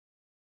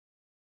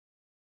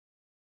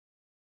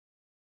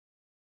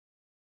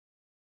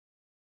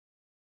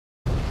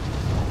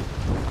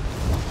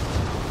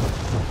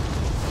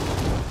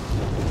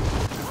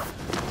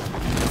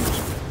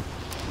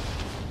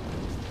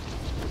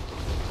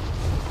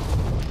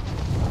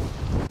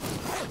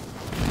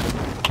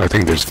I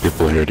think there's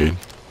people here, dude.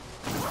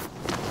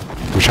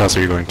 Which house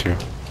are you going to?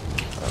 Just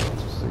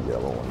a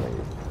yellow one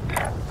maybe.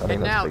 I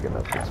think that's big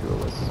enough for two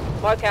of us.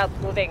 Mark out,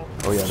 moving.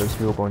 Oh yeah, there's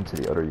people going to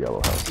the other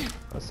yellow house.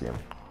 I see him.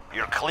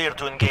 You're clear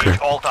to engage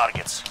all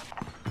targets.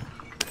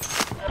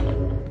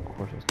 Of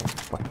course there's no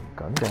fucking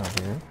gun down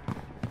here.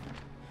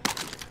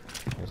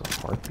 There's a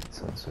heartbeat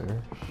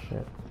sensor.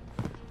 Shit.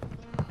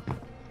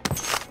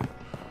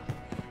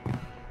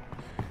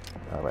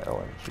 I have an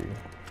LMG.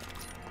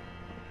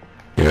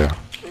 Yeah,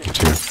 me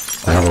too.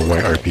 I have a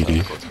white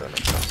RPD.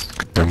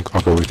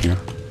 I'll go with you.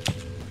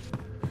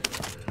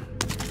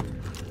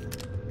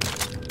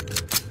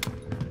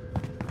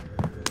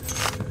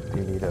 Do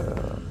you need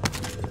a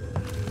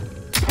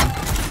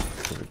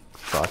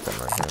shotgun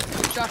right here?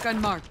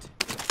 Shotgun marked.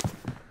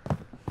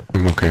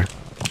 I'm okay.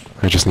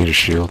 I just need a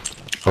shield.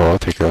 Oh, I'll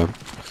take that.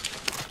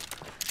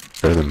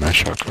 Better than my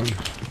shotgun.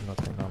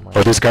 Nothing on my.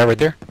 Oh, this guy right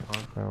there?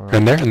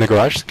 In there, in the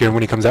garage? Get him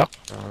when he comes out?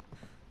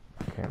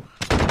 Okay.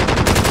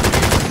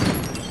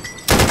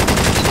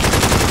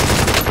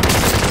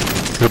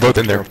 They're both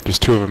in there. There's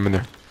two of them in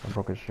there. I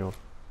broke his shield.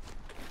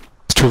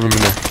 There's two of them in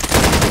there.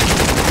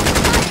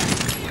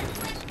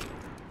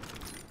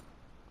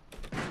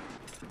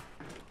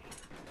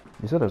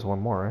 You said there's one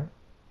more, right?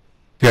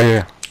 Yeah, yeah,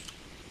 yeah.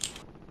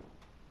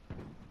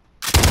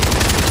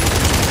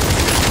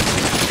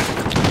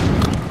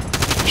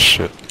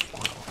 Shit.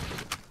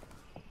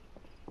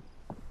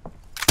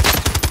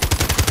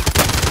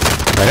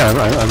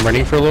 I'm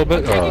running for a little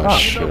bit. Oh,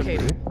 shit.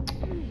 Get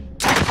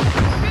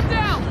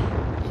down!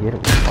 He hit it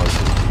with target.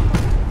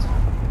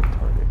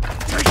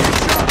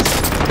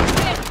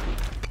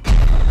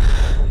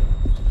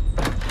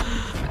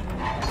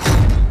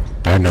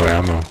 I had no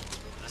ammo.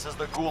 This is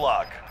the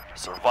Gulag.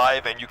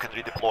 Survive and you can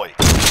redeploy.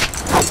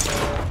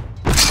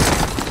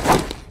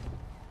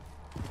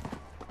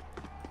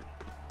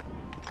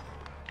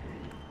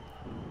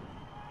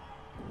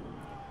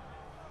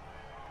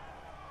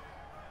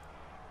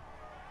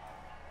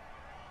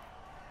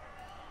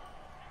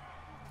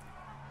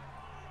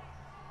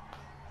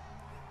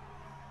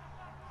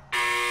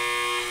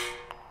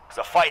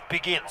 The fight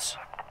begins.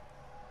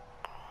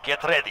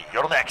 Get ready,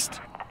 you're next.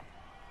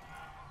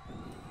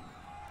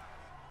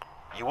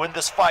 You win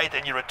this fight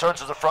and you return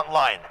to the front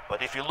line,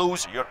 but if you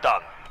lose, you're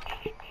done.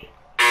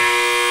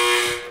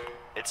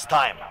 It's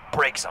time,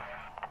 break some.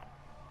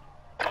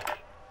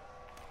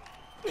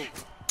 You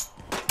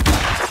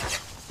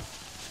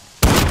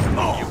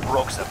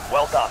broke some,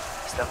 well done.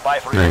 Stand by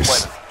for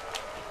Nice. redeployment.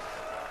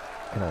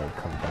 Can I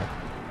come back?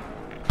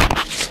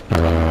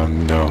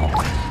 No.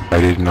 I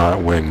did not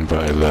win,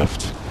 but I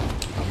left.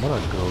 I'm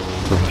gonna go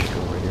right here.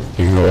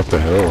 You can go up the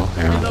hill,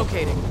 yeah.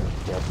 Relocating.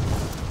 Yep.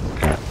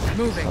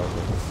 Moving.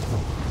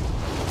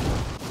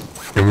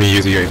 Let me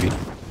use the UAV.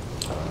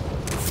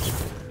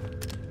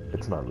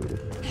 It's not looted.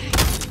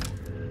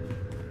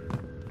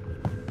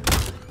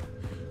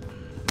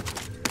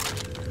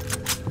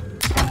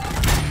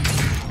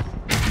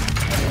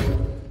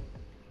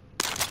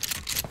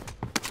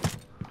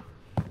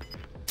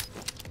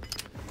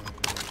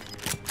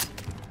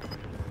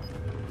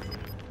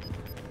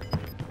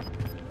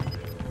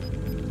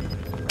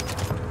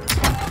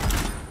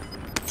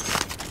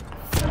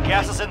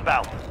 Gas is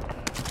inbound.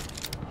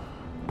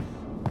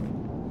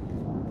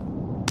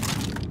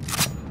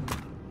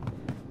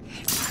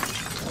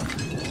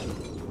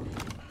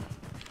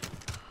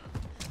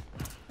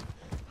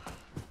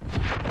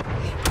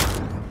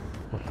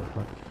 What the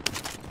fuck?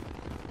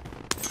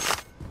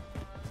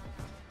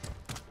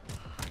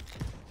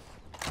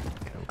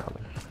 Okay, I'm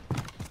coming.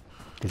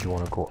 Did you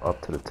want to go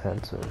up to the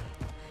tents or?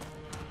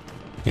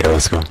 Yeah,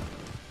 let's go.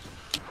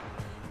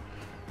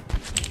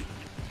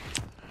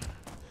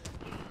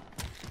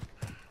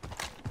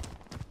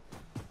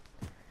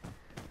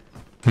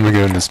 I'm gonna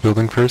go in this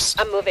building first.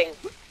 I'm moving.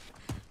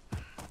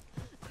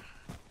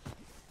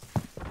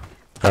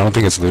 I don't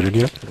think it's looted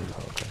yet.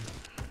 Oh, okay.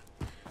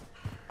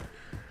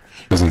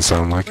 Doesn't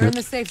sound like We're in it.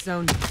 the safe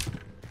zone.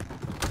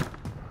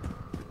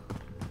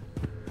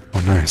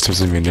 Oh nice,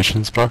 there's a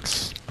munitions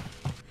box.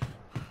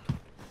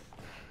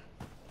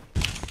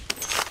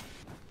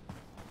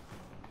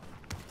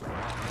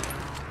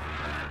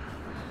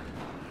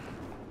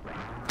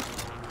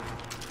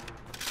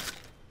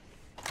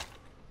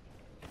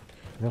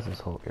 I guess this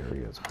whole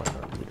area is quite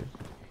not looted.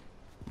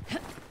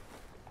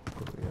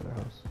 Go to the other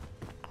house.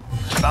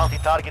 Bounty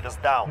target is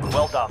down.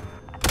 Well done.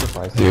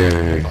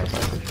 Yeah.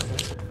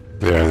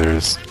 Yeah,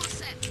 there's.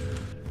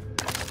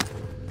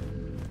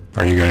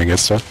 Are you gonna get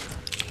stuff?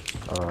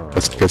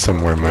 Let's get some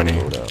more money.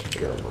 Load out.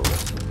 Yeah, load out.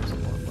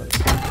 Some more money.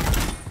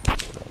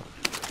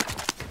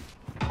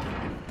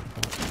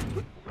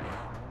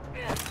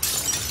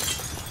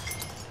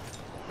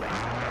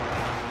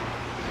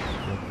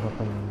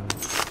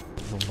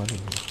 No money.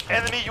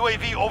 Enemy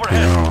UAV I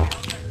overhead. know.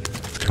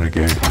 It's kinda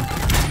gay.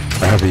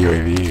 I have a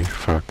UAV,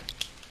 fuck.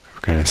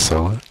 Can I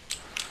sell it?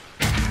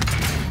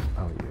 Oh,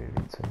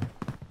 UAV too.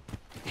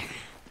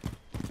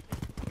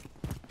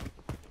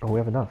 Oh, we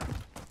have enough.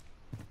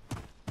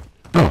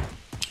 Oh.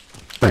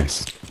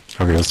 Nice.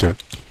 Okay, let's do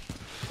it.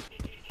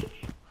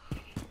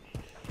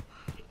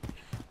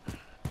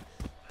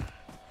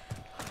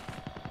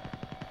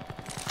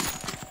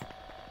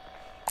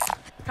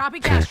 Copy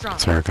Okay, gas drop.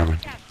 sorry, coming.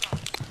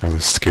 I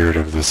was scared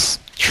of this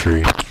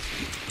tree.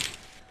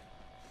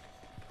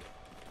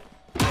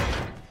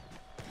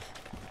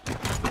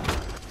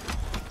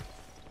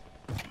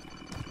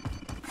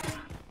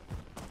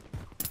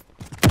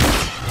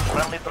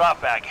 Friendly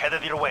drop bag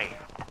headed your way.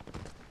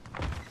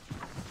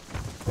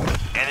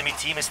 Enemy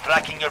team is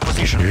tracking your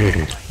position.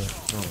 Hey.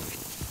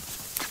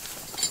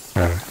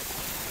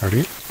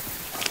 Ready?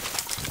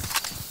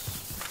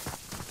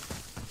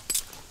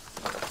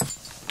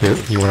 Yeah,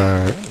 you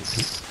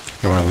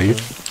wanna leave?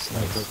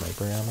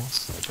 Sniper ammo.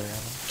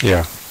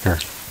 Yeah, here.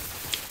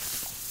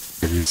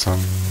 Give you some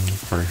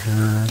for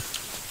here.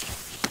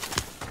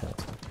 Okay,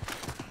 that's fine.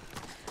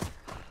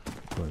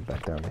 Going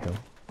back down the hill.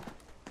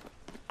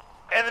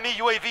 Enemy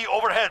UAV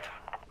overhead.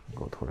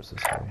 Go towards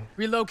this way.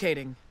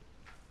 Relocating.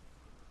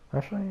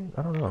 Actually,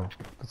 I don't know.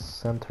 The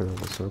center of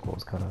the circle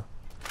is kind of.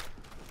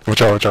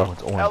 Watch out, watch Oh, out.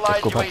 it's orange. Allied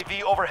Let's go back.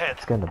 UAV overhead.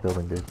 Let's get in the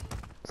building, dude.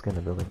 Let's get in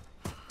the building.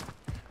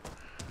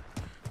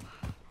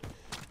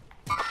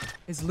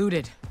 Is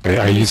looted. Wait,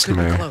 I used Could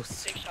be my...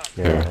 close.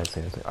 Yeah, I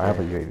see. I have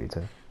a UAV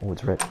too. Oh,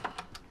 it's red.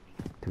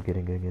 Dude, get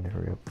in,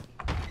 hurry up.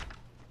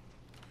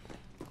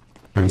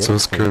 I'm so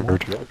scared.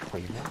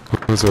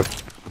 Close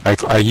it.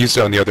 I used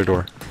it on the other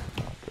door.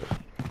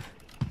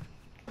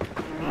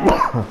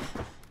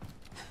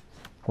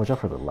 Watch out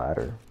for the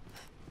ladder.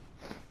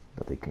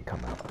 That they can come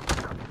out.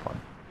 Come fun.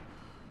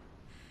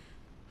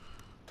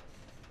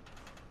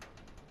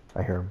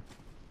 I hear him.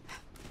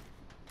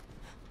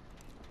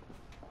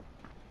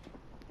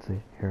 See,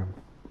 hear him.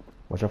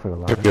 Watch out for the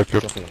ladder. Yep.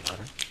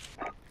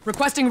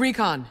 Requesting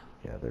recon.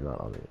 Yeah, they're not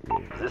on the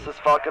UAV. This is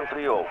Falcon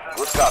 3-0.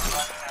 Good copy.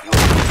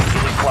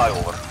 UAV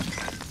flyover.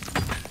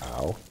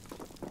 Ow.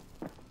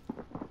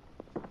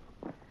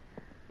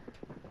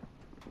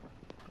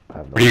 I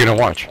have no What are you gonna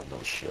watch? I have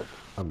no shit.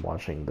 I'm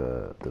watching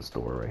this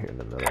door right here in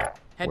the middle.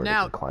 Heading where they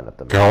out. can climb up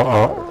the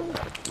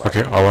Okay,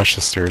 okay, I'll watch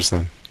the stairs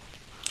then.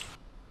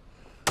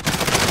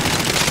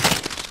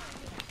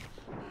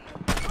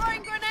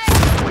 Throwing grenade.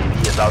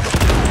 UAV is out of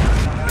fuel.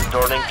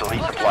 Returning to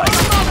resupply.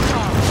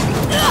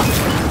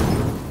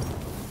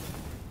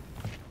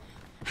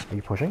 Are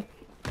you pushing?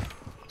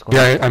 What's going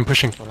on? Yeah, I'm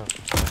pushing. You got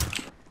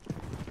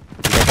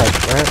that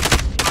threat?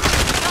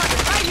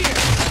 Right here.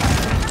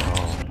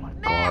 Oh my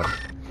god.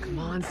 Come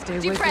on, stay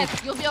Deep with it. breath,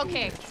 you'll be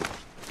okay.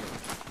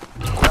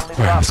 Friendly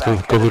Alright, let's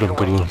drop go bag loot headed him,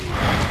 go your way. loot him.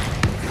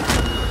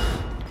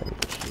 I need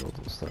the shields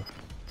and stuff.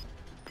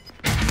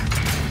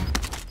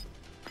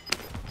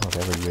 Oh, they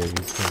have a UAV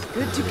too.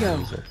 Good to go.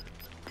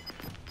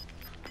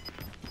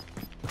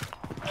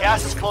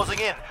 Gas is closing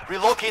in.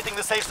 Relocating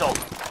the safe zone.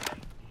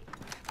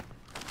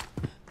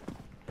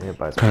 I need to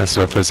buy some Kind of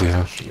stuff does he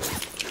have? shield.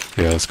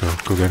 Yeah, let's go.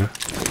 Go get it.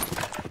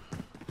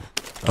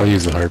 I'll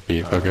use the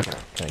heartbeat bucket.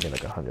 Can I get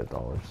like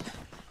 $100?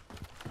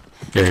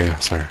 Yeah,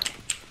 sorry.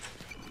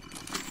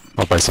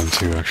 I'll buy some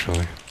too,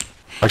 actually.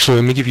 Actually,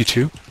 let me give you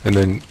 2, and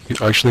then...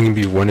 Actually, give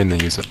you 1 and then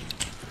use it.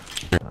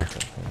 Here.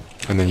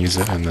 And then use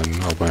it, and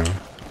then I'll buy 1.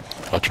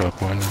 I'll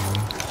drop 1 and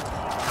then...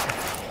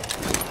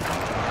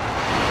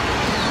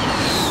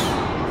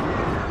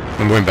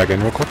 I'm going back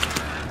in real quick.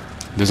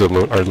 There's our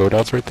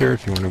loadouts right there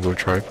if you want to go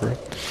try for it.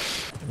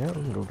 Yeah, we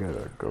can go get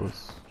a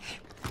ghost.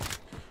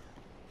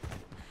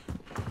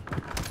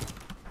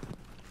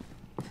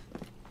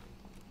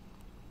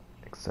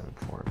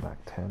 X74 back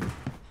 10.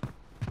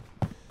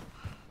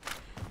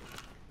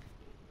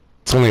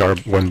 It's only our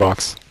 1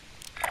 box.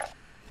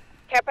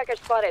 Care package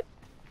spotted.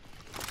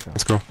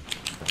 Let's go.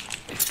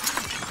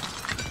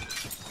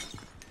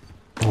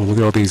 Oh, look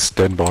at all these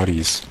dead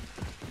bodies.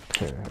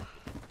 Here.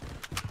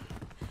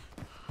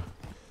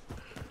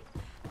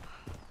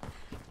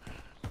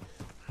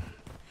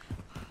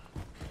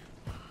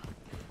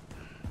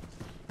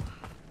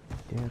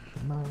 Get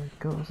my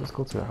ghost. Let's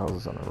go to the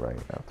houses on the right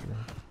after that.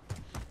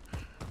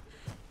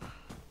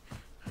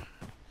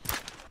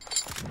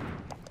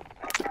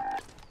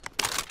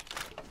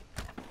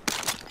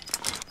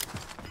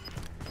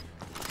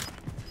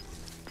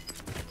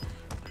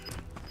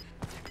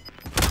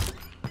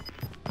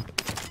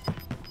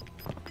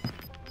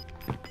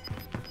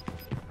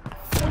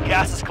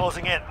 Gas is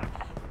closing in.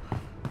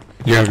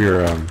 You have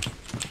your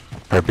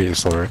heartbeat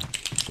still, right?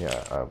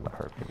 Yeah, I have my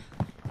heartbeat.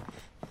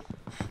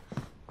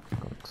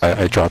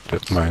 I dropped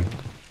it, mine.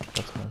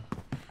 That's fine.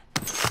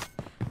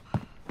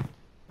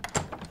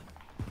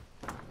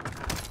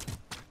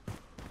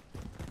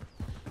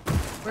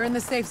 We're in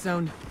the safe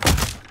zone.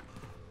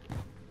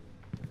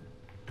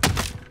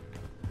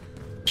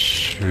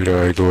 Should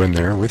I go in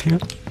there with you?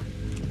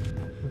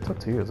 It's up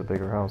to you. It's a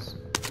bigger house.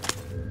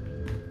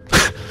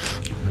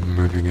 I'm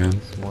moving in.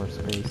 It's more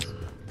space.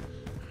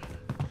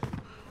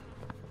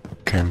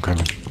 Okay, I'm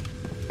coming.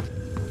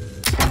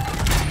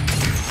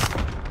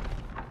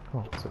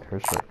 Oh, it's an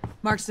airstrike.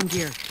 Mark some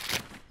gear.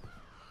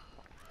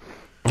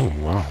 Oh,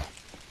 wow.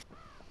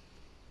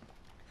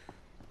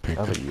 Big.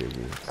 I have a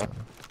UAV. So.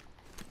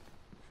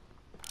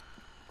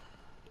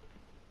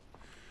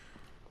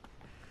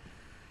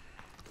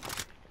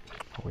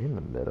 Are we in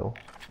the middle?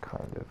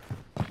 Kind of.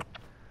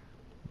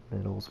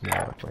 Middle's more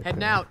like right Heading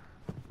there. out.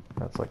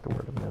 That's like the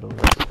word of metal.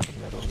 That's what the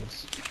metal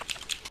is.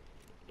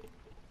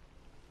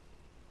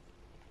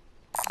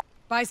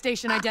 Buy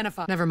station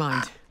identified. Never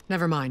mind.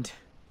 Never mind.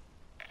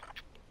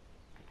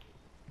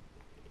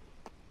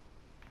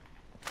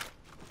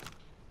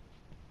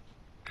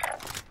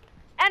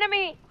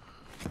 Enemy!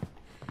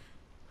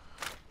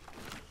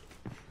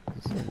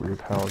 This is a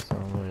weird house. I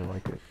don't really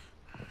like it.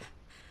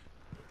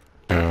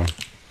 Yeah.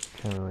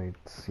 Can't really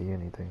see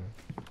anything.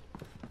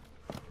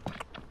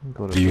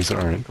 Go to Views this-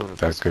 aren't go to that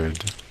this- good.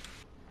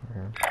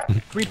 here.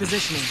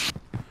 Repositioning.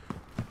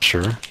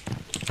 Sure.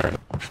 Alright.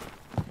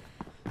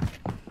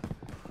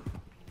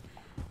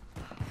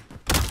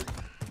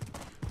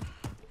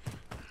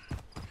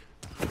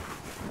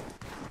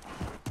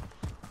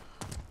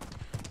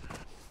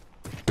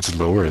 It's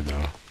lower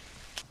though.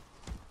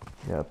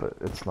 Yeah, but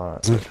it's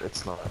not. Isn't-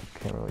 It's not.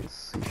 Can't really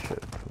see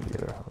shit from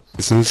the other house.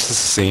 Isn't this the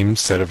same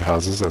set of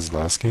houses as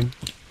last game?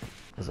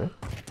 Is it?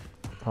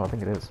 Oh, I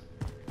think it is.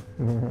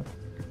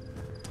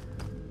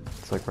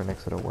 It's like right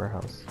next to the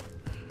warehouse.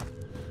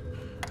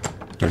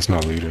 It's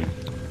not looted.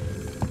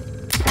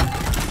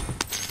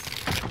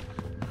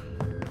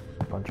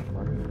 Bunch of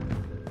money.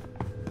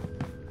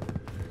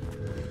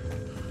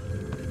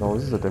 No,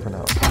 this is a different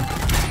house.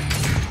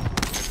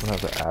 This one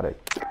has an attic,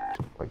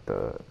 like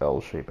the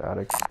L-shaped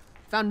attic.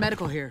 Found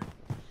medical here.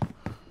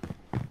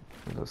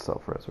 There's a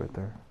self-res right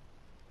there.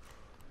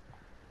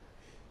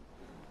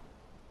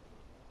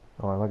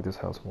 Oh, I like this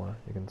house more.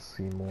 You can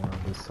see more on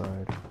this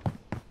side.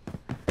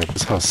 Yeah,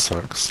 this house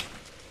sucks.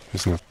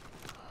 There's no.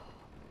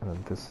 And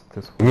then this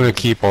I'm gonna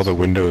keep all the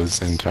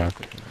windows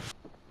intact.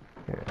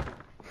 Yeah.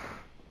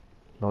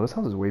 No, this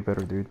house is way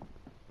better, dude.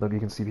 Look, you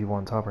can see people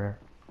on top right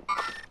here.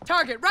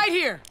 Target right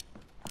here.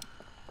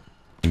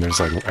 And there's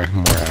like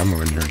more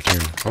ammo in here too.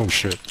 Oh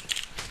shit.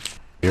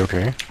 You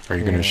okay? Are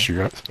you Yeah. gonna shoot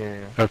at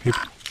Yeah.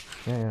 people?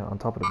 Yeah, on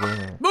top of the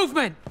building.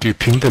 Movement. Dude,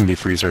 ping them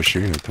before you start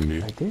shooting at them,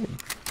 I dude. did.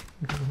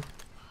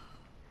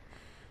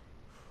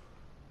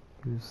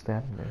 He was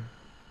standing there.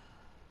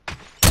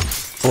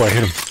 Oh, I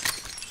hit him.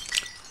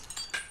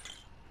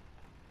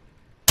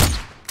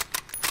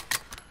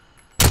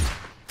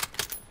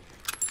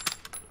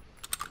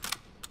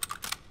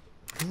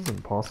 This is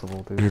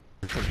impossible, dude.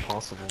 It's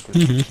impossible,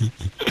 dude.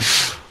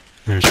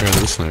 I'm gonna try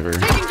this sniper.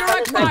 Taking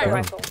direct Sniper fire.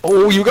 rifle.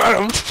 Oh, you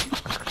got him!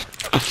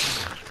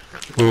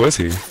 Where was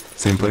he?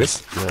 Same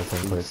place? Yeah,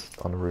 same place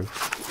on the roof.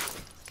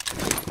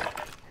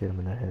 Hit him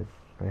in the head.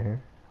 Right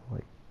here.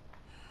 Like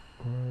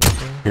right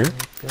there. Here?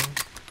 Right there.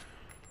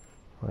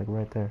 Like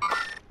right there.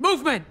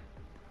 Movement.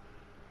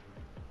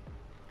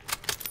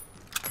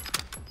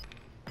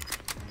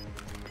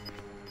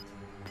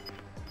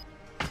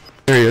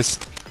 There he is.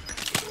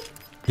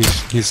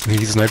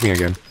 He's sniping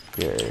again.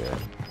 Yeah, yeah, yeah.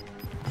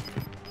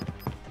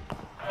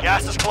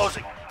 Gas is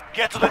closing.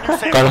 Get to the new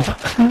safe Got zone.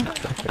 him.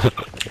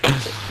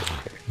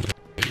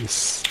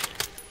 Nice.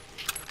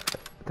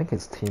 I think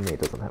his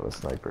teammate doesn't have a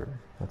sniper.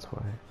 That's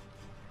why.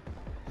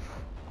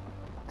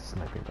 He's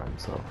sniping by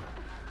himself.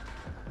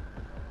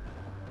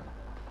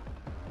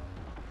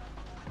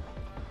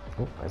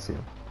 Oh, I see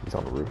him. He's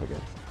on the roof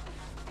again.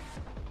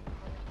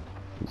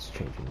 He's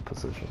changing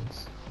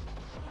positions.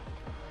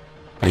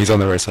 He's on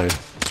the right side.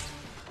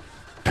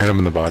 Hit him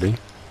in the body.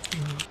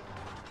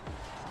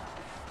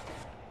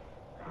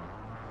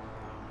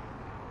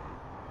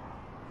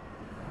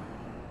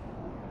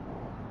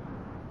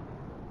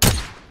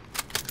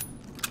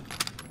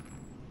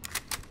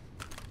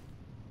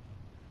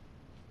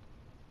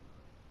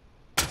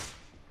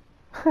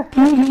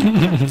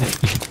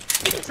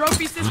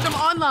 Trophy system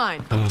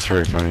online. That was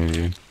very funny,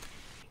 dude.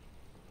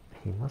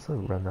 He must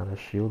have run out of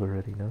shield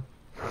already, no?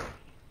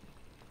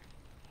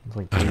 It's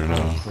like I don't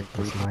know. It's like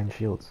there's 9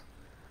 shields.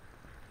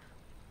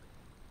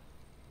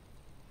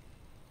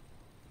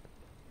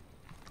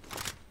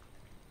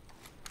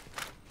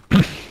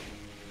 Should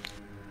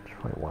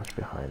probably watch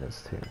behind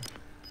us too.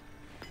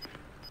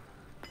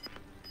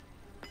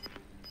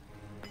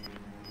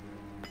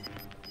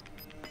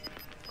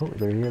 Oh,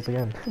 there he is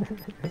again.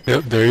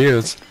 Yep, there he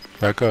is.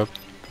 Back up.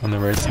 On the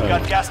right You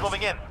got side. gas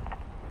moving in.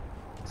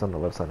 He's on the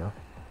left side now.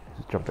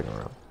 He's jumping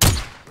around.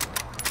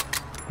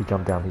 He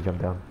jumped down, he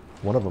jumped down.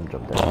 One of them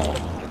jumped down. One of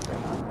them jumped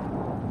down.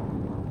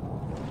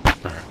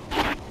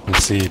 Alright.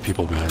 Let's see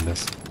people behind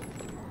us.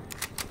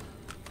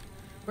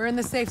 We're in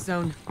the safe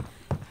zone.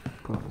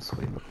 Go this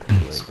way, look to the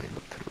right,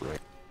 look to the right.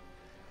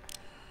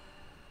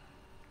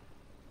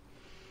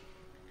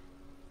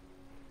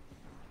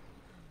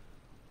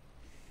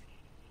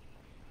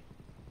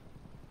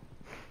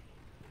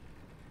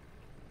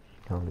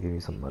 I'm gonna give you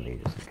some money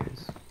just in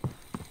case.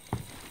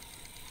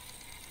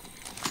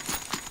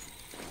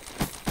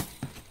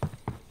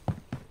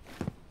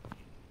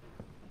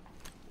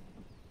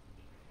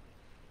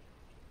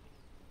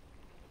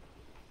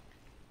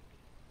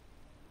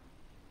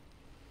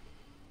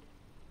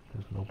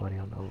 There's nobody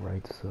on the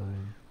right side.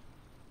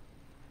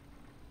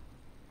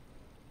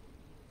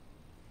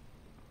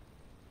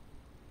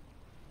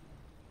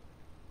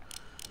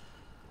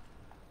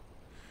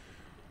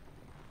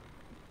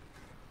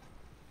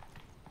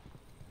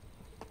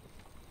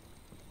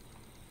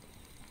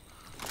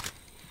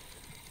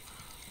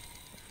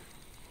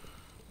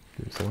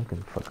 Someone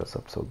can fuck us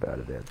up so bad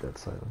if they have dead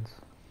silence.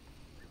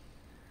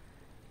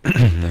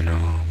 I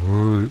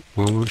know.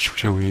 What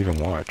should we even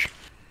watch?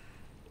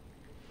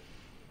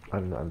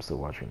 I'm still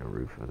watching the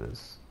roof of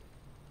this,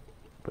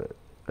 but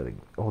I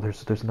think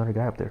there's another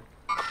guy up there.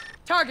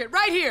 Target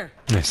right here.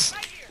 Nice.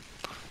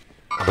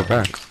 Go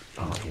back.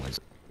 Oh,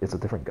 it's a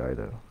different guy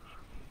though.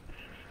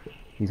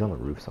 He's on the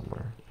roof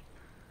somewhere.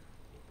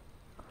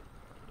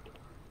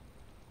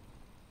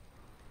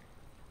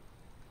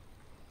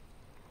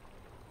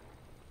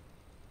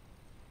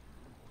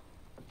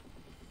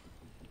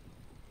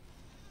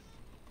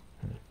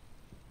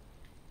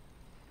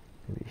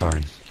 Maybe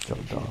Darn. he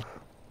jumped off.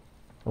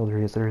 Oh, there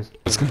he is. There he is.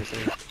 Let's go.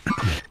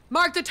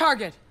 Mark the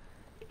target.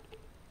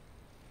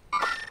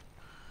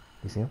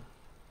 You see him?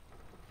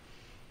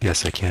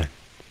 Yes, I can.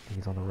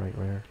 He's on the right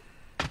there.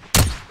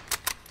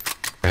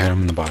 I had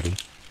him in the body.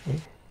 Hey.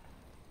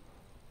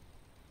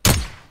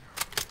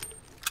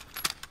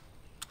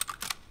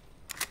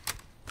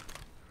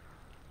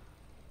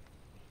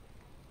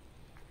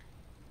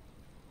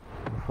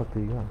 Where the fuck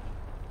did he go?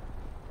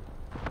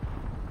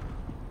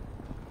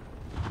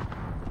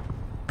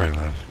 Right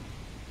left.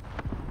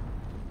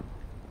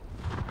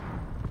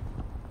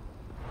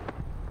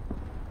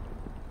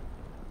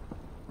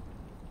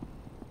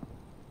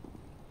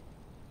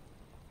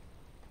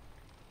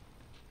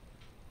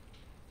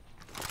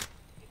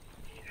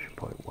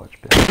 Probably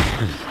watch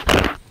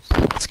better.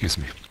 Excuse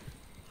me.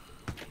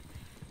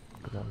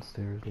 Go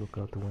downstairs, look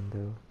out the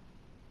window.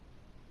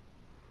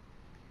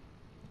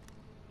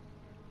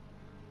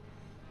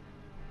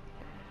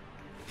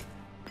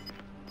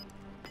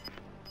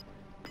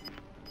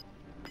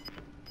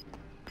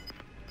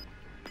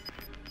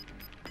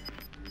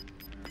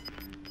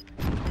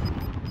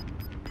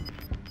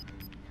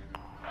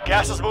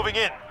 Gas is moving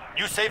in.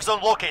 New safe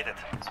zone located.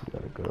 So we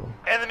gotta go.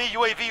 Enemy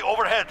UAV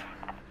overhead.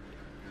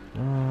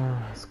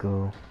 Let's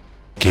go.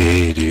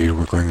 Okay, dude,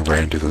 we're going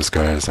right into those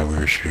guys that we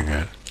were shooting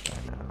at. I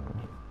know.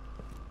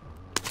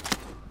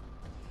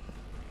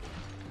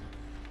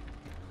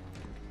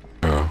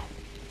 Oh,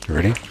 you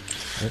ready?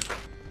 Yep.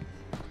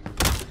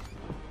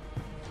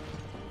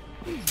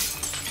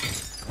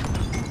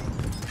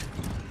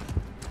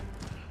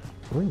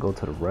 We can go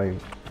to the right,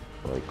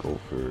 like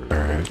over.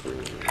 Alright.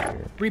 Over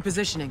here.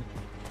 Repositioning.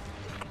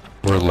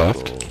 We're Go,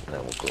 left.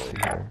 now we'll go in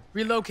here.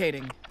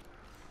 Relocating.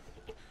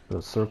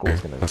 The circle's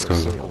Okay, gonna let's go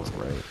go. circle on the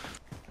right.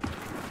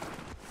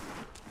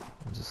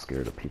 I'm just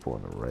scared of people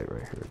on the right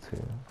here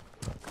too.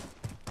 Fuck.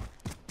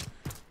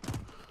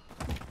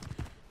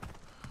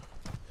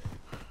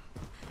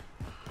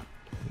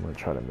 I'm gonna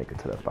try to make it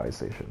to that buy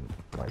station,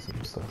 buy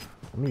some stuff.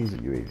 Let me use a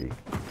UAV.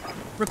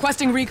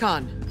 Requesting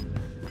recon.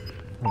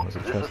 Oh, there's a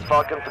This is chest.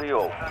 Falcon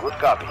 3-0. Good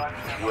copy.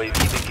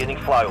 UAV beginning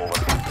flyover.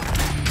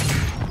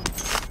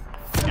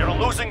 You're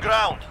losing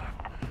ground.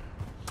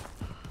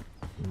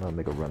 I'm gonna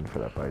make a run for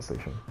that buy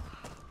station.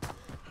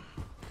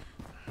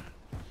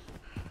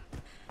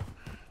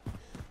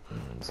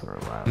 It's our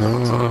last.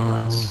 No. It's our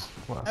last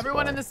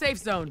Everyone buy. in the safe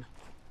zone.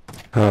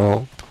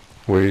 Help.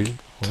 Wait.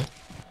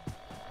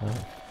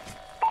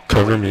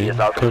 Cover me. UAV is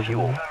out of Cover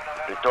fuel. me.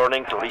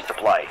 Returning to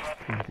resupply.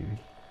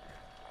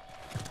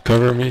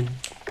 Cover me.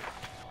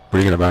 What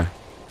are you gonna buy?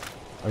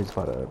 I just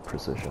bought a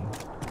precision.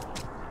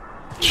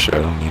 Shit,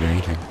 I don't need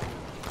anything.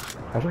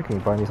 Actually, can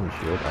you buy me some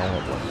shield? I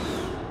don't have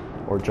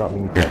one. Or drop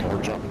me. Yeah.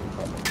 Or drop me.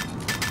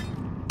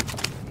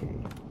 Okay.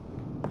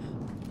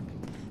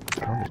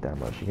 I don't need that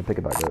much. You can pick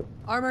it back up.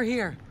 Armor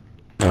here.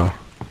 No.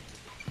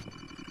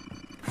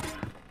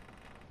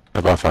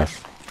 I bought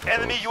 5.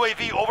 Enemy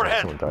UAV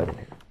overhead. Someone died in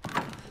here.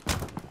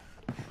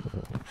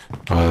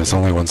 Oh, there's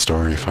only one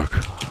story, fuck.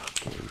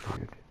 Okay,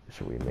 dude.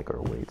 Should we make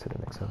our way to the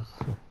next house?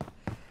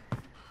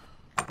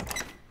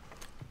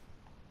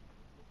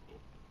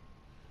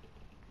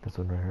 This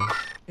one right here.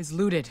 Is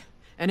looted.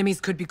 Enemies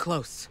could be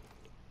close.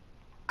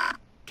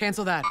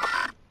 Cancel that.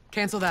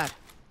 Cancel that.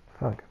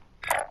 Fuck.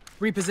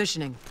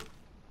 Repositioning.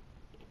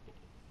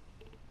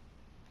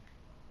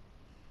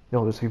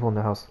 No, there's people in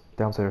the house.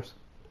 Downstairs.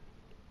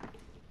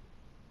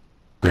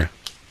 Where?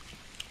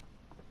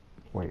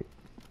 Wait.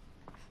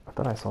 I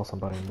thought I saw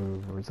somebody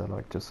move, or is that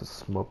like just a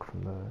smoke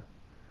from the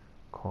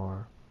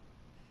car?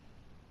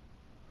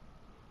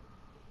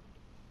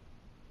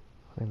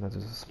 I think that's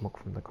just a smoke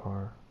from the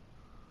car.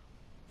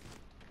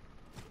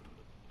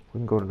 We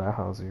can go to that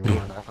house if you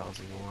want.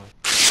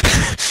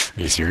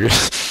 Are you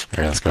serious?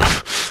 Alright, let's go.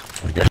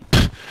 Oh my god.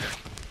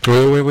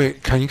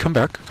 Wait. Can you come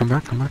back? Come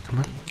back.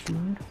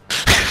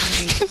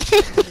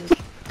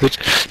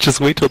 Just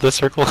wait till the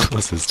circle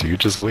closes, dude.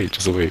 Just wait.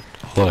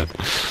 Hold on.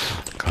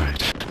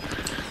 God.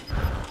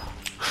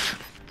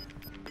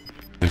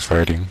 They're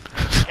fighting.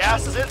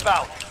 Gas is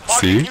inbound.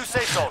 See? Marking new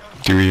safe zone.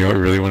 Do we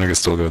really want to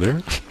still go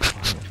there?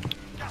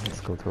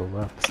 Let's go to the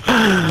left.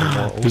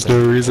 There's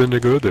no reason to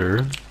go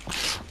there.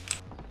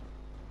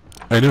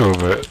 I know,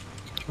 but...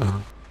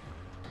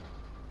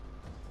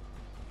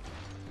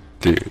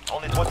 Dude.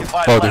 Only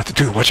 25 Oh, left.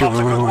 dude, watch it. Keep up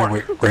the good work.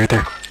 Wait. Right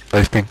there.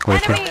 Life pink.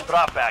 Friendly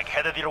drop bag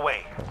headed your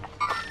way.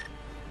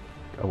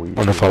 Are we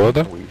Wanna follow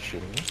them? Are we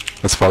shooting them?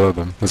 Let's follow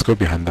them. Let's go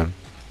behind them.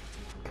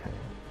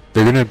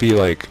 They're gonna be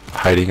like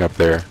hiding up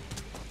there.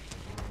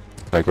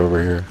 Like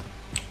over here.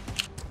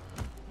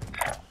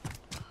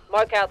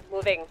 Mark out,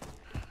 moving.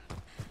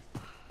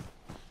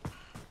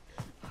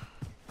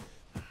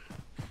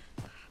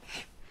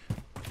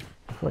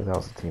 I feel like that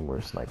was the team we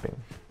were sniping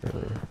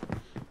earlier.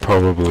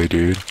 Probably,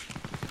 dude.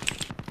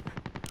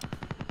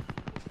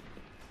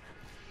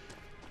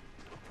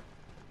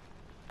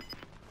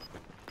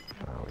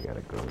 Oh, we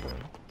gotta go then.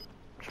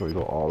 Should we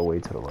go all the way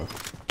to the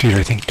left? Dude,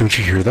 I think, don't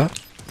you hear that?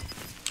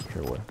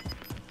 Sure where?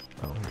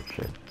 Oh,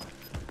 shit.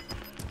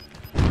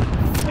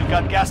 You've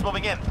got gas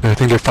moving in. I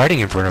think they're fighting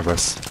in front of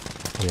us.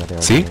 Oh, yeah, they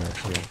are. See? They are,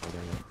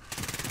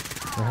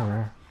 they are.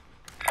 Where?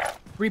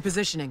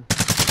 Repositioning.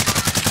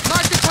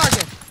 Mark the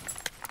target.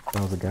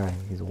 That was a guy.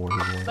 He's a war.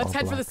 Let's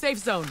head for the safe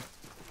zone.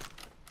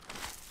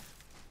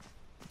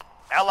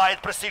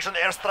 Allied precision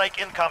airstrike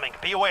incoming.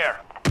 Be aware.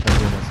 I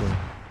see him.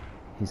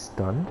 He's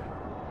stunned.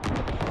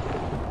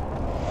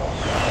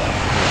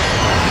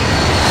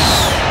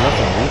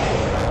 Nothing weak.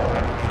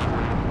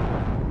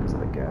 Because of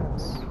the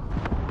gas.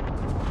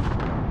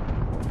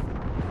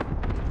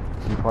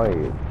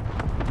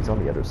 He's on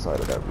the other side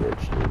of that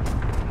ridge, dude.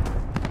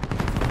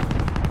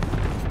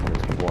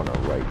 There's people on our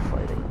right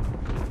fighting.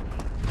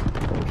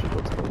 Oh, we should go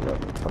to the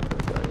left and fuck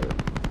that guy up.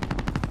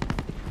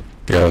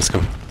 Yeah, let's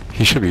go.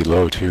 He should be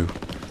low too.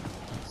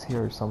 He's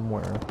here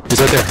somewhere. He's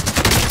right there.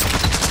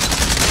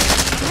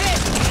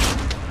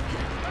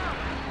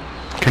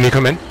 Can you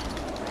come in?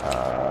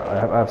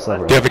 I have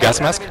several. Do you have a gas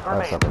mask?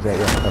 I have several.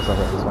 Yeah, I have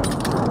several. It's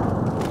fine.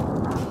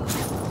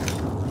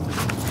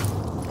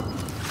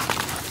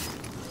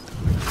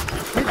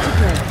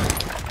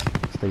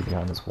 Stay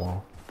behind this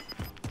wall.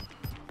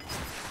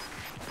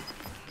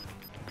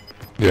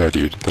 Yeah,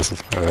 dude. I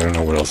don't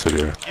know what else to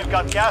do. You've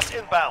got gas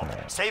inbound.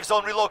 Safe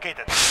zone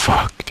relocated.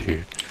 Fuck,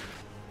 dude.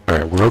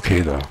 Alright, we're okay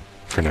though,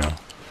 for now.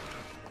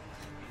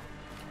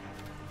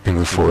 We can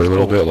move forward a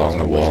little bit along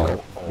the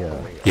wall.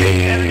 Yeah, Yeah.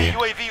 Enemy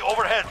UAV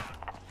overhead.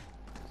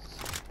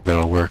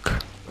 That'll work.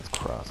 let's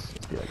cross.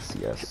 Let's be like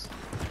CS.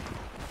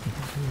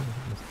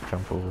 Let's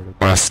jump over the...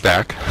 Wanna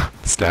stack?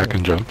 Stack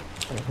and jump.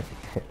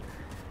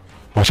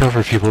 Watch out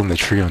for people in the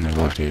tree on their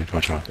left, dude.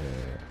 Watch out.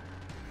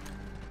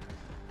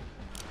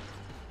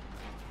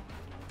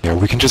 Yeah,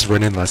 we can just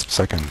run in last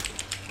second.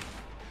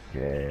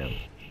 Yeah.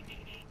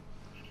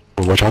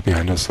 Well, watch out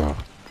behind us though.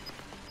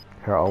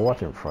 Here, I'll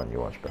watch in front, you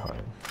watch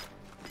behind.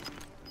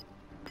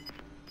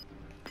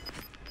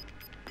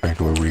 Like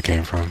where we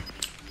came from.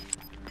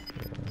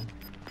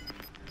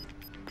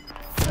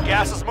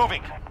 Gas is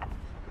moving.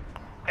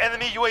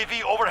 Enemy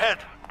UAV overhead.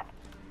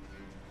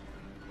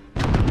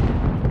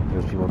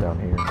 There's people down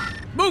here.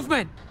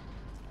 Movement!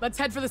 Let's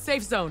head for the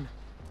safe zone.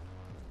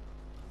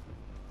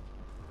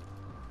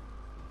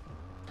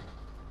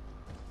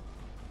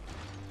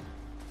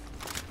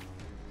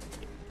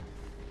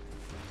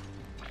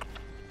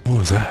 What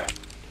was that?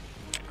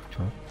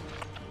 Huh?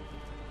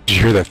 Did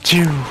you hear that?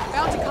 Phew!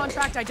 Bounty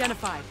contract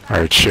identified.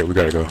 Alright, shit, we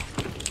gotta go.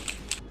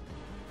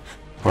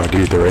 Oh,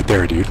 dude, they're right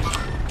there, dude.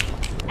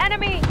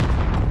 Enemy!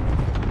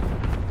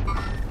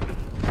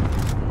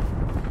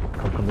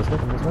 Come this way,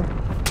 come this way.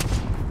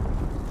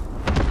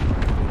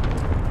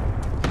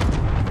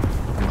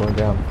 I'm going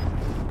down.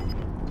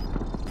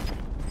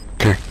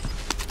 Okay.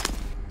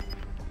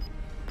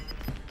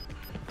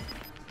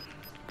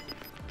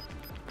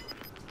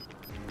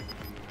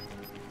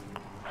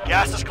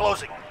 Gas is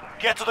closing.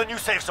 Get to the new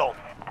safe zone.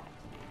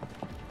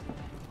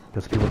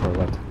 There's people to our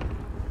left.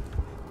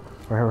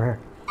 Right here, right here.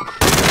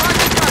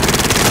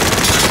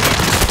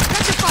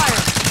 Catch your fire!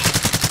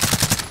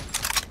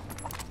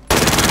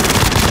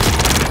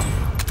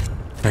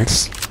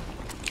 Thanks.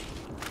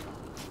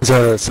 Is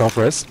that a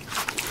self-res?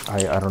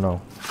 I don't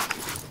know.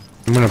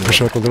 I'm gonna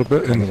push up a little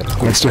bit and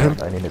next to him.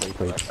 I need his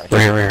plate.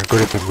 Right here, right here. Go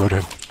to him, go to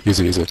him. Use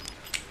it, use it.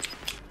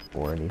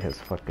 Or I need his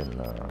fucking,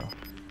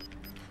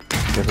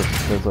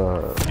 there's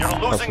a... You're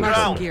losing custom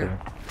ground. gear.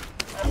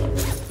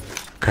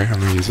 Okay, I'm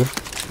gonna use it.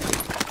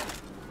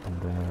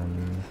 And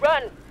then...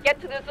 Run! Get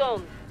to the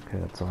zone! Okay,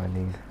 that's all I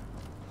need.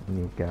 I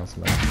need gas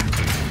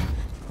mask.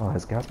 Oh,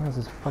 his gas mask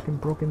is fucking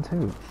broken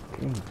too.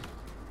 Okay.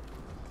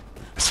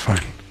 It's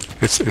fine.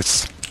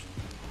 It's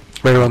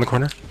right around the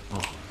corner.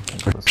 Oh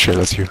shit,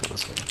 that's you.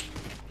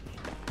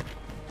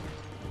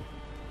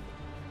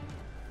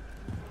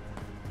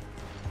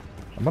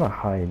 I'm gonna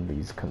hide in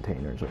these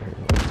containers right here.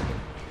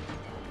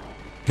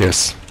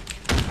 Yes.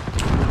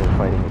 They're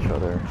fighting each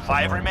other.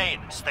 5 remain.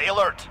 Stay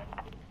alert.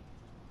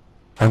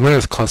 I'm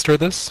gonna cluster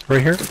this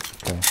right here.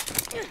 Okay.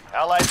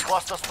 Allied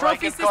cluster strike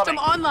Trophy system incoming.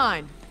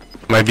 online.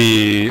 Might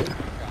be.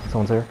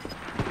 Someone's here.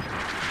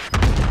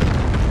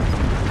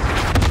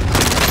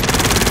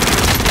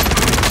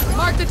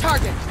 Mark the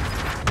target.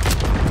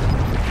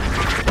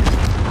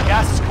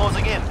 Gas is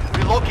closing in.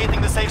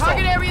 Relocating the safe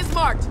Target zone. area is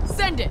marked.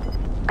 Send it.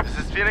 This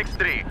is Phoenix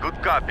 3.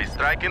 Good copy.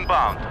 Strike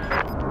inbound.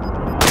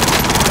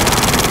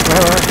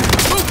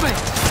 Movement.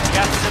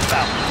 Gas is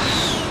inbound.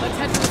 Let's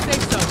head to the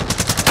safe zone.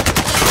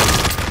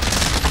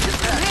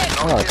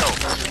 No Oh. kill.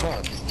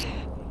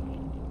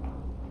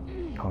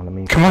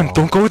 Economy. Come on,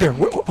 don't go there.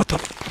 What the?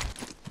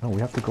 No, we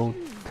have to go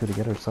to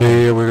the other side.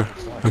 Yeah, we're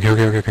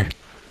okay.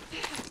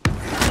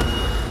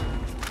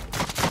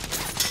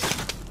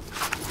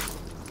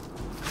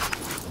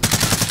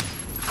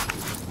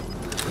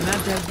 I'm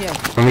not dead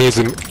yet. I'm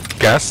using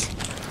gas.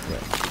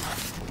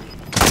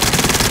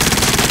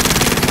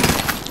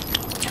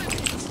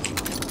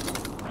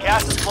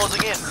 Gas is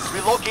closing in.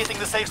 Relocating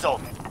the safe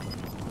zone.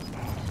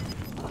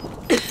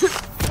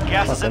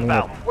 Gas is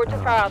inbound. We're too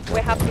far out. We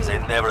have to They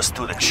move. never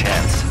stood a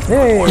chance.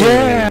 Hey!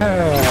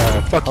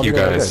 Yeah! Fuck How you did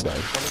that guys. guy die?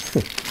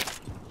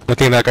 I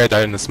think that guy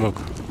died in the smoke.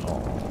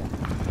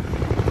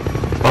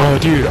 Oh,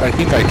 dude, I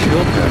think I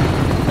killed him.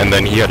 And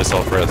then he had a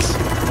self-res.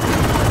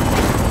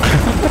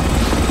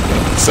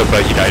 So,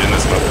 but he died in the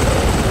smoke.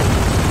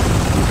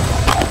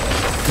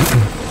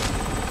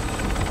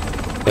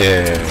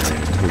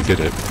 Yeah, we did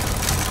it.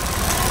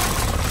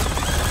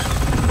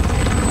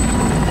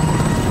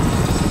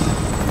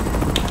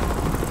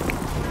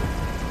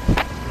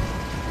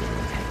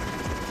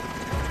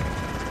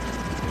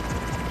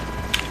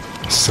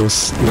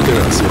 Look at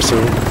us,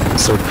 we're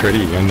so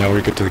pretty, and now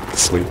we get to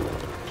sleep.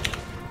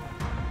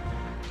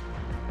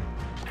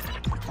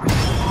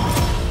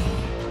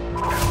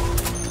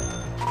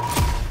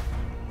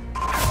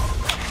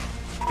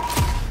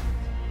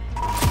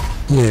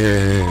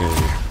 Yay!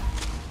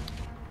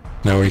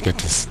 Now we get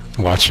to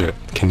watch it.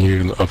 Can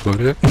you upload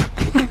it?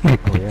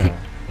 Oh yeah.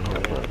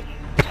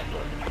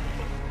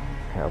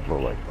 Have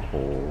like the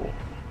whole.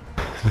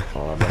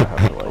 Oh, I'm gonna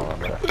have to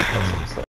like.